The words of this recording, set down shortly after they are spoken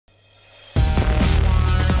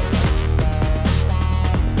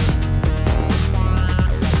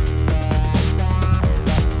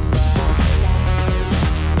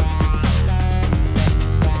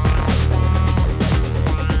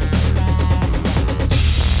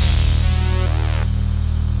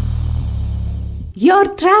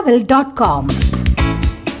yourtravel.com.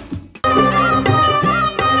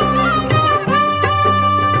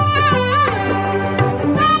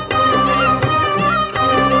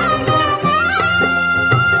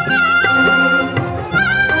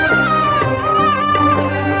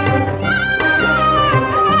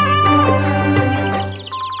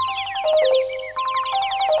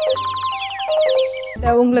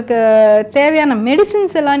 உங்களுக்கு தேவையான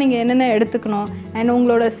medicines எல்லாம் நீங்க என்னென்ன எடுத்துக்கணும் அண்ட்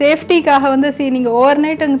உங்களோட சேஃப்டிக்காக வந்து நீங்க ஓவர்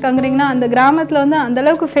நைட் அங்கே தங்குறீங்கன்னா அந்த கிராமத்தில் வந்து அந்த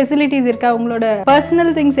அளவுக்கு ஃபெசிலிட்டிஸ் இருக்கா, உங்களோட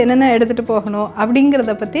பர்சனல் திங்ஸ் என்னென்ன எடுத்துட்டு போகணும்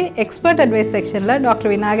அப்படிங்கிறத பற்றி எக்ஸ்பர்ட் அட்வைஸ் செக்ஷனில்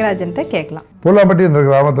டாக்டர் விநாயகராஜன்ட்ட கேட்கலாம். பூலாம்பட்டி என்ற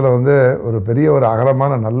கிராமத்தில் வந்து ஒரு பெரிய ஒரு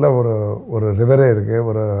அகலமான நல்ல ஒரு ரிவரே இருக்குது,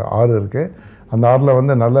 ஒரு ஆறு இருக்குது. அந்த ஆறில்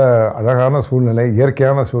வந்து நல்ல அழகான சூழ்நிலை,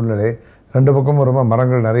 இயற்கையான சூழ்நிலை, ரெண்டு பக்கமும் ரொம்ப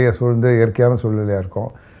மரங்கள் நிறைய சூழ்ந்து இயற்கையான சூழ்நிலையாக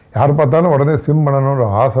இருக்கும். யார் பார்த்தாலும் உடனே ஸ்விம் பண்ணணும்னு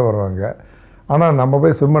ஒரு ஆசை வருவாங்க. ஆனால் நம்ம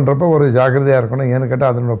போய் ஸ்விம் பண்ணுறப்ப ஒரு ஜாக்கிரதையாக இருக்கணும். ஏன்னு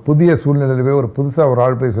கேட்டால் அதனோட புதிய சூழ்நிலையில் போய் ஒரு புதுசாக ஒரு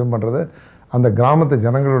ஆள் போய் ஸ்விம் பண்ணுறது, அந்த கிராமத்து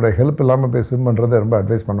ஜனங்களோட ஹெல்ப் இல்லாமல் போய் ஸ்விம் பண்ணுறது ரொம்ப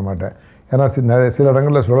அட்வைஸ் பண்ண மாட்டேன். ஏன்னா சில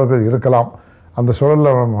இடங்களில் சுழல்கள் இருக்கலாம், அந்த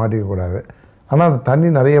சுழலில் நம்ம மாட்டிக்கக்கூடாது. ஆனால் அந்த தண்ணி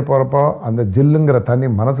நிறைய போகிறப்போ அந்த ஜில்லுங்கிற தண்ணி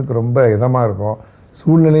மனசுக்கு ரொம்ப இதமாக இருக்கும்,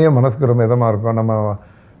 சூழ்நிலையே மனசுக்கு ரொம்ப இதமாக இருக்கும், நம்ம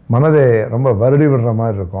மனதை ரொம்ப வருடி விடுற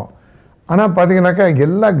மாதிரி இருக்கும். ஆனால் பார்த்திங்கனாக்கா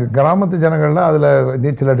எல்லா கிராமத்து ஜனங்கள்லாம் அதில்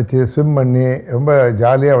நீச்சல் அடித்து ஸ்விம் பண்ணி ரொம்ப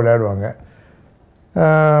ஜாலியாக விளையாடுவாங்க.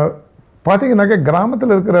 பார்த்திங்கனாக்கா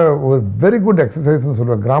கிராமத்தில் இருக்கிற ஒரு வெரி குட் எக்ஸசைஸ்னு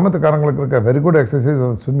சொல்லுவாங்க. கிராமத்துக்காரங்களுக்கு இருக்க வெரி குட் எக்ஸசைஸ்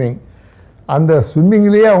அந்த ஸ்விம்மிங். அந்த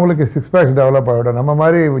ஸ்விம்மிங்லேயே அவங்களுக்கு 6 packs டெவலப் ஆகிடும். நம்ம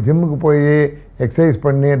மாதிரி ஜிம்முக்கு போய் எக்ஸசைஸ்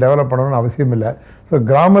பண்ணி டெவலப் பண்ணணும்னு அவசியம் இல்லை. ஸோ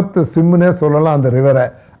கிராமத்து ஸ்விம்முன்னே சொல்லலாம் அந்த ரிவரை.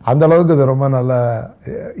 அந்த அளவுக்கு இது ரொம்ப நல்ல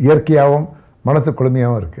இயற்கையாகவும் மனசு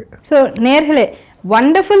குளுமையாகவும் இருக்குது. ஸோ நேர்களே,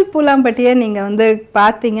 வண்டர்ஃபுல் பூலாம்பட்டியை நீங்கள் வந்து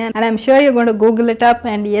பார்த்தீங்க. And I'm sure you going to Google it up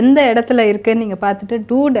and எந்த இடத்துல இருக்குன்னு நீங்கள் பார்த்துட்டு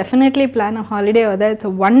two definitely plan a holiday over there. It's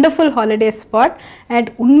a wonderful holiday spot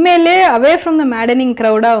and உண்மையிலே அவே ஃப்ரம் த மேடனிங்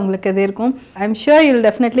க்ரௌடாக உங்களுக்கு இது இருக்கும். I'm sure you will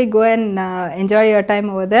definitely go and enjoy your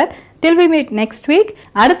time over there. Till we meet next week.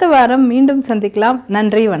 அடுத்த வாரம் மீண்டும் சந்திக்கலாம்.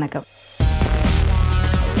 நன்றி, வணக்கம்.